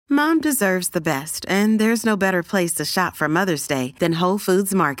Mom deserves the best, and there's no better place to shop for Mother's Day than Whole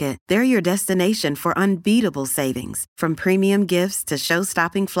Foods Market. They're your destination for unbeatable savings, from premium gifts to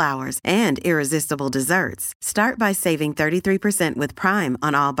show-stopping flowers and irresistible desserts. Start by saving 33% with Prime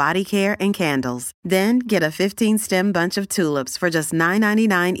on all body care and candles. Then get a 15-stem bunch of tulips for just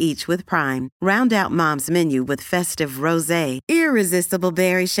 $9.99 each with Prime. Round out Mom's menu with festive rosé, irresistible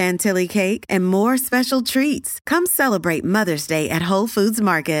berry chantilly cake, and more special treats. Come celebrate Mother's Day at Whole Foods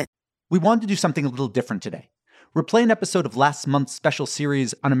Market. We wanted to do something a little different today. Replay an episode of last month's special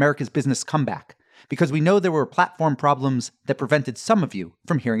series on America's business comeback, because we know there were platform problems that prevented some of you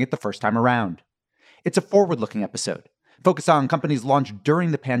from hearing it the first time around. It's a forward-looking episode, focused on companies launched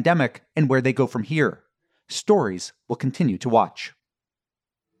during the pandemic and where they go from here. Stories we'll continue to watch.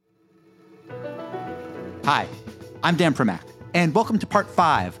 Hi, I'm Dan Primack, and welcome to Part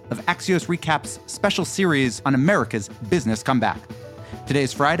 5 of Axios Recap's special series on America's business comeback.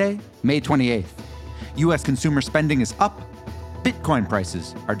 Today's Friday, May 28th. U.S. consumer spending is up, Bitcoin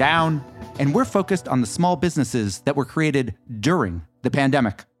prices are down, and we're focused on the small businesses that were created during the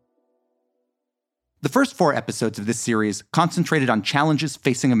pandemic. The first 4 episodes of this series concentrated on challenges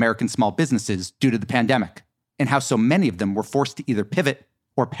facing American small businesses due to the pandemic, and how so many of them were forced to either pivot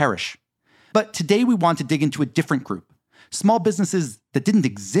or perish. But today we want to dig into a different group, small businesses that didn't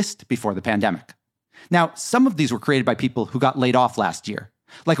exist before the pandemic. Now, some of these were created by people who got laid off last year,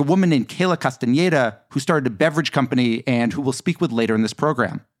 like a woman named Kayla Castaneda, who started a beverage company and who we'll speak with later in this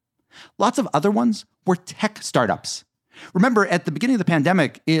program. Lots of other ones were tech startups. Remember, at the beginning of the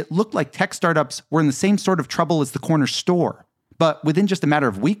pandemic, it looked like tech startups were in the same sort of trouble as the corner store. But within just a matter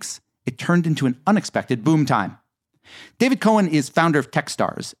of weeks, it turned into an unexpected boom time. David Cohen is founder of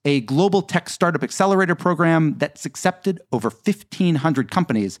Techstars, a global tech startup accelerator program that's accepted over 1,500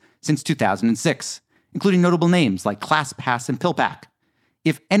 companies since 2006, including notable names like ClassPass and PillPack.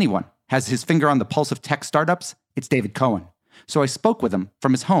 If anyone has his finger on the pulse of tech startups, it's David Cohen. So I spoke with him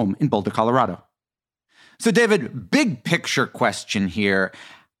from his home in Boulder, Colorado. So David, big picture question here.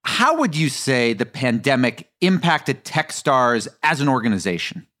 How would you say the pandemic impacted Techstars as an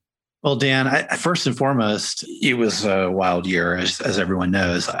organization? Well, Dan, first and foremost, it was a wild year, as everyone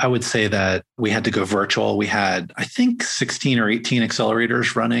knows. I would say that we had to go virtual. We had, I think, 16 or 18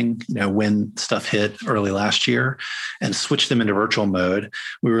 accelerators running, when stuff hit early last year, and switched them into virtual mode.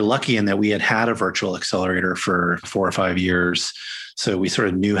 We were lucky in that we had a virtual accelerator for 4 or 5 years. So we sort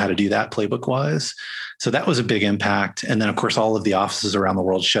of knew how to do that playbook-wise. So that was a big impact. And then, of course, all of the offices around the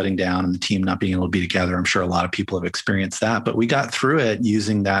world shutting down and the team not being able to be together. I'm sure a lot of people have experienced that. But we got through it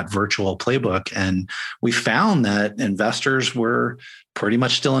using that virtual playbook. And we found that investors were pretty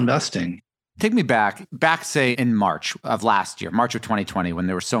much still investing. Take me back, say, in March of last year, March of 2020, when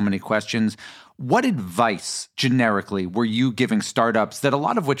there were so many questions. What advice, generically, were you giving startups that a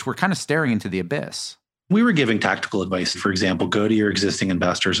lot of which were kind of staring into the abyss? We were giving tactical advice. For example, go to your existing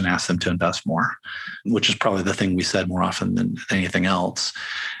investors and ask them to invest more, which is probably the thing we said more often than anything else.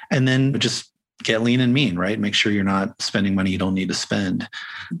 And then just get lean and mean, right? Make sure you're not spending money you don't need to spend.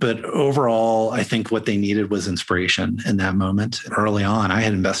 But overall, I think what they needed was inspiration in that moment. Early on, I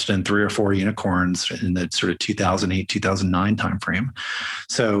had invested in 3 or 4 unicorns in the sort of 2008, 2009 timeframe.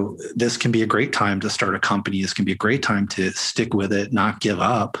 So this can be a great time to start a company. This can be a great time to stick with it, not give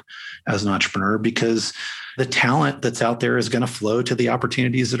up as an entrepreneur, because the talent that's out there is going to flow to the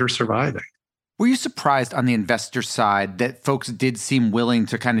opportunities that are surviving. Were you surprised on the investor side that folks did seem willing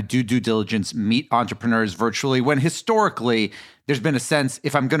to kind of do due diligence, meet entrepreneurs virtually, when historically there's been a sense,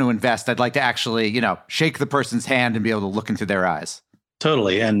 if I'm going to invest, I'd like to actually, shake the person's hand and be able to look into their eyes?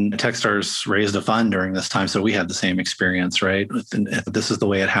 Totally. And Techstars raised a fund during this time. So we had the same experience, right? This is the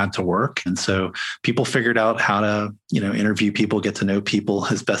way it had to work. And so people figured out how to, interview people, get to know people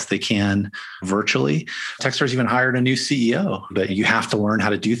as best they can virtually. Techstars even hired a new CEO, but you have to learn how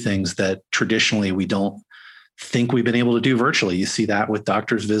to do things that traditionally we don't think we've been able to do virtually. You see that with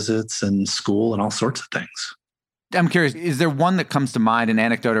doctor's visits and school and all sorts of things. I'm curious, is there one that comes to mind, an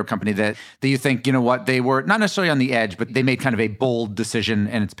anecdote or a company that you think, they were not necessarily on the edge, but they made kind of a bold decision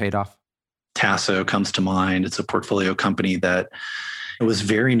and it's paid off? Tasso comes to mind. It's a portfolio company that it was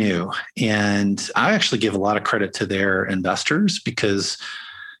very new. And I actually give a lot of credit to their investors because,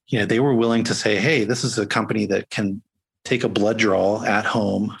 they were willing to say, hey, this is a company that can take a blood draw at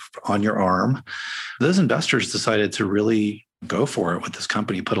home on your arm. Those investors decided to really go for it with this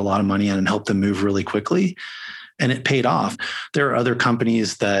company, put a lot of money in and help them move really quickly. And it paid off. There are other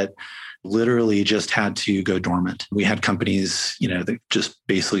companies that literally just had to go dormant. We had companies, that just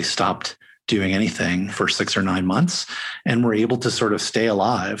basically stopped doing anything for 6 or 9 months and were able to sort of stay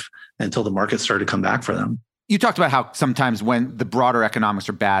alive until the market started to come back for them. You talked about how sometimes when the broader economics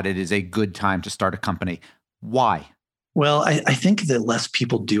are bad, it is a good time to start a company. Why? Well, I think that less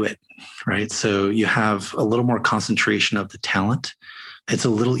people do it, right? So you have a little more concentration of the talent. It's a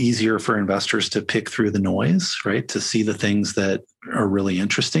little easier for investors to pick through the noise, right? To see the things that are really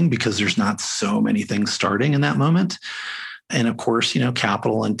interesting because there's not so many things starting in that moment. And of course,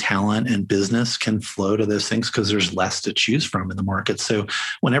 capital and talent and business can flow to those things because there's less to choose from in the market. So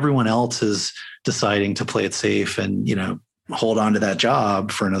when everyone else is deciding to play it safe and, hold on to that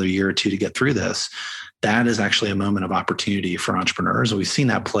job for another year or two to get through this, that is actually a moment of opportunity for entrepreneurs. And we've seen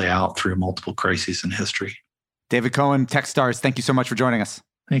that play out through multiple crises in history. David Cohen, Techstars, thank you so much for joining us.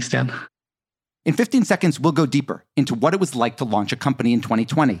 Thanks, Dan. In 15 seconds, we'll go deeper into what it was like to launch a company in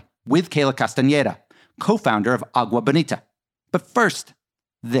 2020 with Kayla Castañeda, co-founder of Agua Bonita. But first,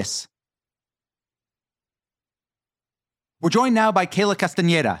 this. We're joined now by Kayla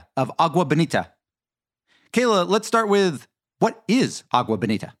Castañeda of Agua Bonita. Kayla, let's start with, what is Agua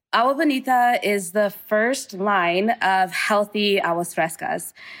Bonita? Agua Bonita is the first line of healthy aguas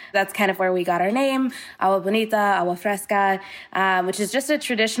frescas. That's kind of where we got our name, Agua Bonita, Agua Fresca, which is just a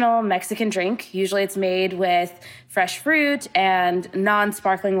traditional Mexican drink. Usually it's made with fresh fruit and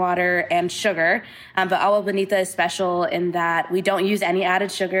non-sparkling water and sugar. But Agua Bonita is special in that we don't use any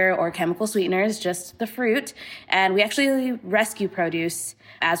added sugar or chemical sweeteners, just the fruit. And we actually rescue produce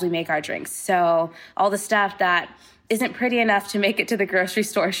as we make our drinks. So all the stuff that isn't pretty enough to make it to the grocery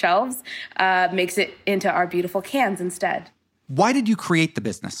store shelves, makes it into our beautiful cans instead. Why did you create the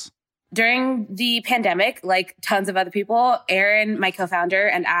business? During the pandemic, like tons of other people, Aaron, my co-founder,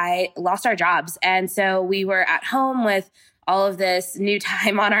 and I lost our jobs. And so we were at home with all of this new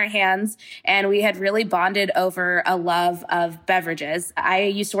time on our hands, and we had really bonded over a love of beverages. I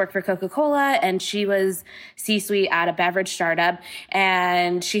used to work for Coca-Cola, and she was C-suite at a beverage startup,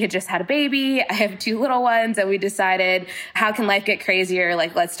 and she had just had a baby. I have 2 little ones, and we decided, how can life get crazier?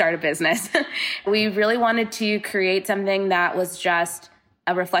 Let's start a business. We really wanted to create something that was just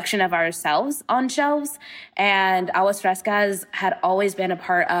a reflection of ourselves on shelves. And Aguas Frescas had always been a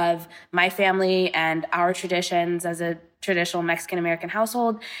part of my family and our traditions as a traditional Mexican-American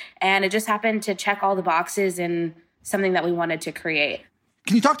household. And it just happened to check all the boxes in something that we wanted to create.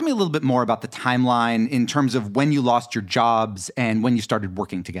 Can you talk to me a little bit more about the timeline in terms of when you lost your jobs and when you started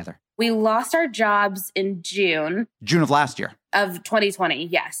working together? We lost our jobs in June. June of last year. Of 2020,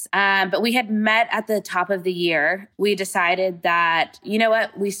 yes. But we had met at the top of the year. We decided that, you know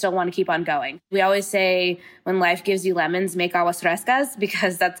what, we still want to keep on going. We always say, when life gives you lemons, make aguas frescas,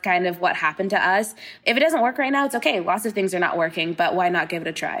 because that's kind of what happened to us. If it doesn't work right now, it's okay. Lots of things are not working, but why not give it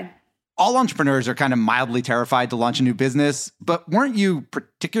a try? All entrepreneurs are kind of mildly terrified to launch a new business, but weren't you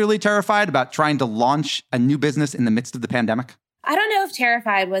particularly terrified about trying to launch a new business in the midst of the pandemic? I don't know if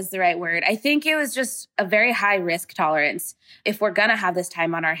terrified was the right word. I think it was just a very high risk tolerance. If we're going to have this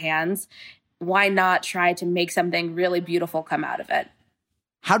time on our hands, why not try to make something really beautiful come out of it?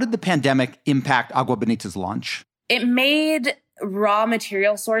 How did the pandemic impact Agua Bonita's launch? It made raw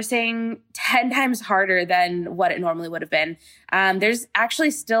material sourcing 10 times harder than what it normally would have been. There's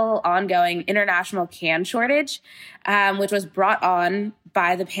actually still ongoing international can shortage, which was brought on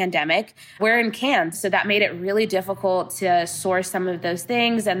by the pandemic. We're in cans, so that made it really difficult to source some of those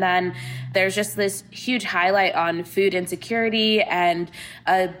things. And then there's just this huge highlight on food insecurity and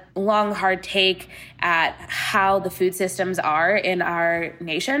a long, hard take at how the food systems are in our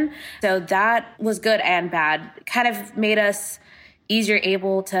nation. So that was good and bad. Kind of made us easier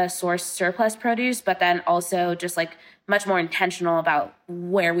able to source surplus produce, but then also just much more intentional about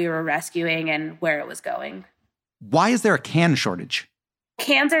where we were rescuing and where it was going. Why is there a can shortage?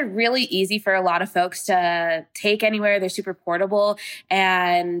 Cans are really easy for a lot of folks to take anywhere. They're super portable.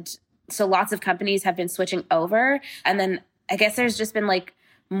 And so lots of companies have been switching over. And then I guess there's just been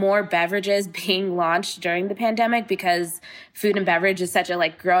more beverages being launched during the pandemic because food and beverage is such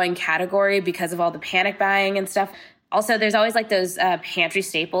a growing category because of all the panic buying and stuff. Also, there's always those pantry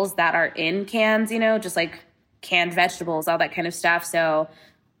staples that are in cans, just canned vegetables, all that kind of stuff. So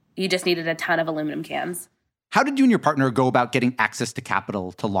you just needed a ton of aluminum cans. How did you and your partner go about getting access to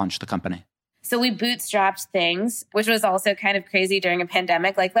capital to launch the company? So we bootstrapped things, which was also kind of crazy during a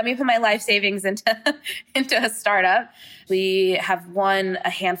pandemic. Let me put my life savings into a startup. We have won a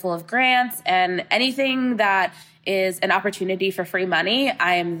handful of grants, and anything that is an opportunity for free money,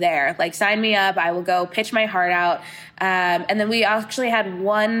 I am there. Like, sign me up. I will go pitch my heart out. And then we actually had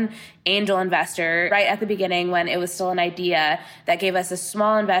one angel investor right at the beginning when it was still an idea that gave us a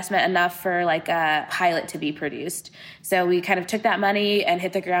small investment enough for like a pilot to be produced. So we kind of took that money and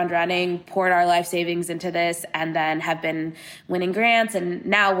hit the ground running, poured our life savings into this, and then have been winning grants. And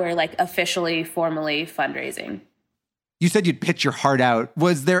now we're like officially, formally fundraising. You said you'd pitch your heart out.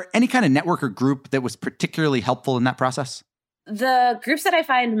 Was there any kind of network or group that was particularly helpful in that process? The groups that I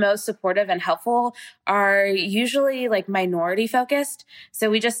find most supportive and helpful are usually like minority focused.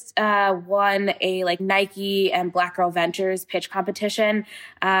 So we just won a like Nike and Black Girl Ventures pitch competition.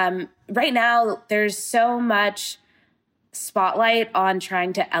 Right now, there's so much spotlight on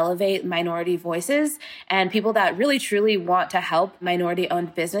trying to elevate minority voices and people that really truly want to help minority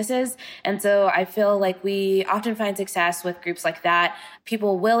owned businesses. And so I feel like we often find success with groups like that,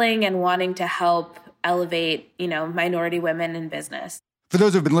 people willing and wanting to help elevate, minority women in business. For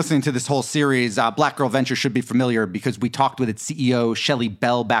those who've been listening to this whole series, Black Girl Ventures should be familiar because we talked with its CEO, Shelley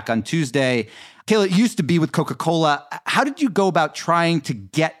Bell, back on Tuesday. Kayla, it used to be with Coca-Cola. How did you go about trying to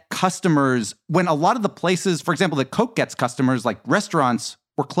get customers when a lot of the places, for example, that Coke gets customers, like restaurants,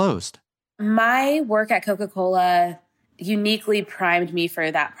 were closed? My work at Coca-Cola uniquely primed me for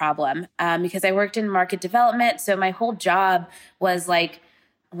that problem because I worked in market development. So my whole job was like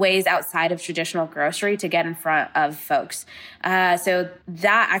ways outside of traditional grocery to get in front of folks. So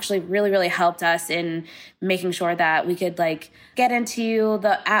that actually really, really helped us in making sure that we could like get into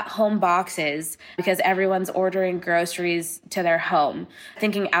the at-home boxes because everyone's ordering groceries to their home.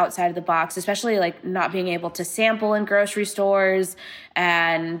 Thinking outside of the box, especially like not being able to sample in grocery stores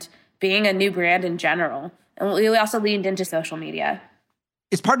and being a new brand in general. And we also leaned into social media.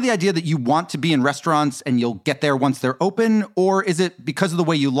 Is part of the idea that you want to be in restaurants and you'll get there once they're open? Or is it because of the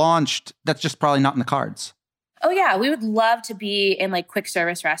way you launched, that's just probably not in the cards? Oh, yeah. We would love to be in like quick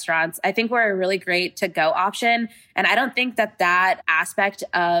service restaurants. I think we're a really great to-go option. And I don't think that aspect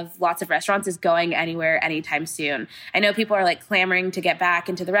of lots of restaurants is going anywhere anytime soon. I know people are like clamoring to get back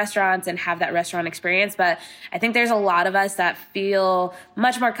into the restaurants and have that restaurant experience. But I think there's a lot of us that feel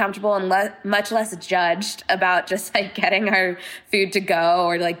much more comfortable and much less judged about just like getting our food to go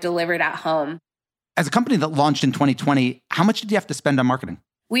or like delivered at home. As a company that launched in 2020, how much did you have to spend on marketing?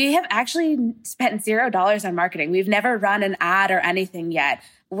 We have actually spent $0 on marketing. We've never run an ad or anything yet.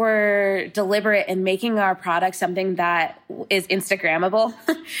 We're deliberate in making our product something that is Instagrammable,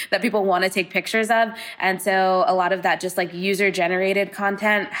 that people want to take pictures of. And so a lot of that just like user-generated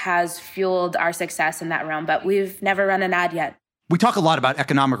content has fueled our success in that realm, but we've never run an ad yet. We talk a lot about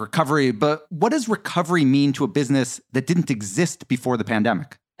economic recovery, but what does recovery mean to a business that didn't exist before the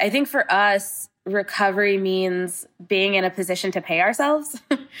pandemic? I think for us, recovery means being in a position to pay ourselves.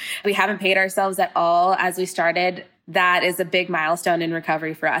 We haven't paid ourselves at all as we started. That is a big milestone in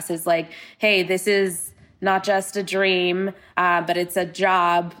recovery for us. Is like, hey, this is not just a dream, but it's a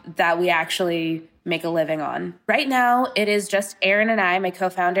job that we actually make a living on. Right now, it is just Erin and I, my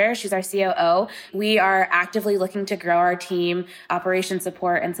co-founder. She's our COO. We are actively looking to grow our team, operations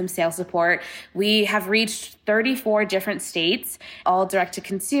support, and some sales support. We have reached 34 different states, all direct to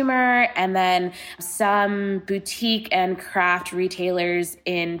consumer, and then some boutique and craft retailers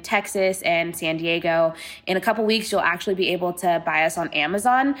in Texas and San Diego. In a couple weeks, you'll actually be able to buy us on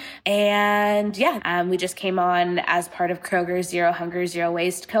Amazon. And we just came on as part of Kroger's Zero Hunger, Zero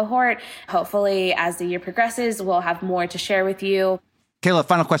Waste cohort. Hopefully, as the year progresses, we'll have more to share with you. Kayla,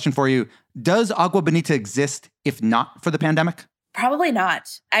 final question for you. Does Agua Bonita exist if not for the pandemic? Probably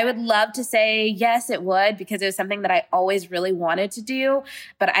not. I would love to say yes, it would, because it was something that I always really wanted to do.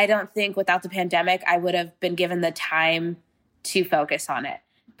 But I don't think without the pandemic, I would have been given the time to focus on it.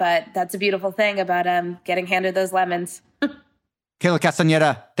 But that's a beautiful thing about getting handed those lemons. Kayla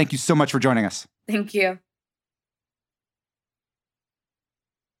Castañeda, thank you so much for joining us. Thank you.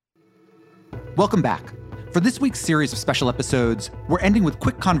 Welcome back. For this week's series of special episodes, we're ending with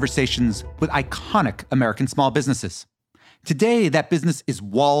quick conversations with iconic American small businesses. Today, that business is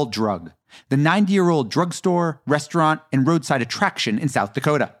Wall Drug, the 90-year-old drugstore, restaurant, and roadside attraction in South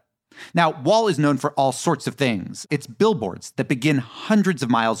Dakota. Now, Wall is known for all sorts of things. It's billboards that begin hundreds of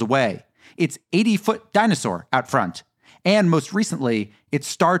miles away. It's 80-foot dinosaur out front. And most recently, its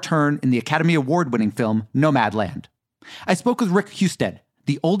star turn in the Academy Award-winning film Nomadland. I spoke with Rick Husted,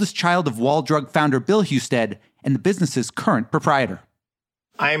 the oldest child of Wall Drug founder Bill Husted and the business's current proprietor.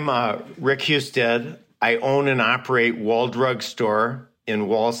 I'm Rick Husted. I own and operate Wall Drug Store in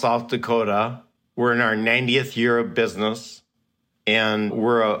Wall, South Dakota. We're in our 90th year of business, and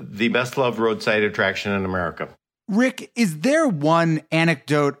we're the best-loved roadside attraction in America. Rick, is there one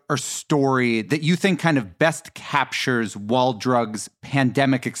anecdote or story that you think kind of best captures Wall Drug's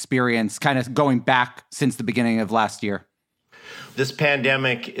pandemic experience, kind of going back since the beginning of last year? This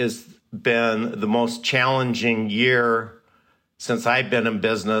pandemic has been the most challenging year since I've been in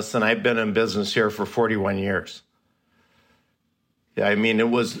business, and I've been in business here for 41 years. I mean, it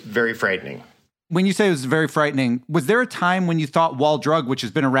was very frightening. When you say it was very frightening, was there a time when you thought Wall Drug, which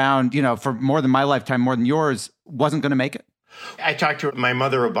has been around, for more than my lifetime, more than yours, wasn't going to make it? I talked to my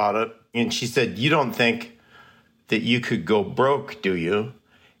mother about it, and she said, "You don't think that you could go broke, do you?"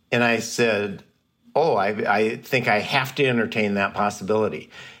 And I said, "Oh, I think I have to entertain that possibility."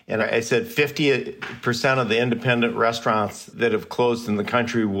 And I said 50% of the independent restaurants that have closed in the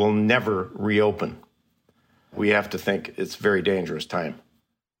country will never reopen. We have to think it's a very dangerous time.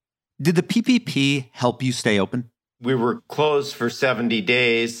 Did the PPP help you stay open? We were closed for 70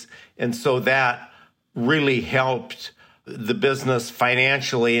 days, and so that really helped the business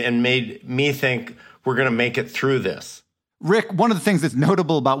financially and made me think we're going to make it through this. Rick, one of the things that's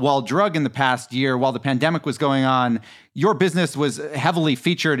notable about Wall Drug in the past year, while the pandemic was going on, your business was heavily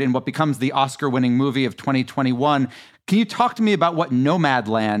featured in what becomes the Oscar-winning movie of 2021. Can you talk to me about what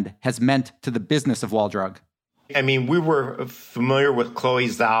Nomadland has meant to the business of Wall Drug? I mean, we were familiar with Chloe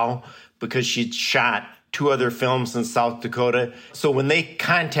Zhao because she'd shot 2 other films in South Dakota. So when they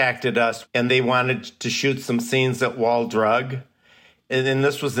contacted us and they wanted to shoot some scenes at Wall Drug, and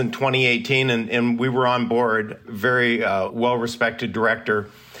this was in 2018, and we were on board, very well-respected director.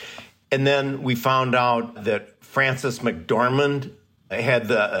 And then we found out that Frances McDormand had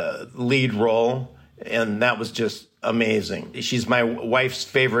the lead role, and that was just amazing. She's my wife's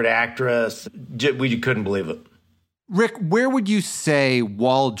favorite actress. We couldn't believe it. Rick, where would you say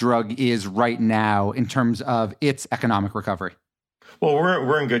Wall Drug is right now in terms of its economic recovery? Well,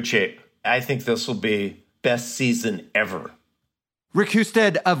 we're in good shape. I think this will be best season ever. Rick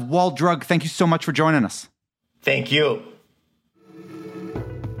Husted of Wall Drug, thank you so much for joining us. Thank you.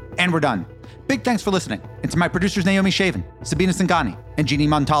 And we're done. Big thanks for listening. And to my producers, Naomi Shavin, Sabina Singani, and Jeannie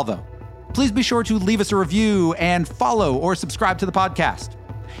Montalvo. Please be sure to leave us a review and follow or subscribe to the podcast.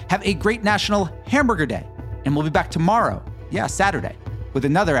 Have a great National Hamburger Day. And we'll be back tomorrow, Saturday, with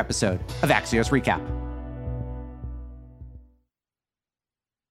another episode of Axios Recap.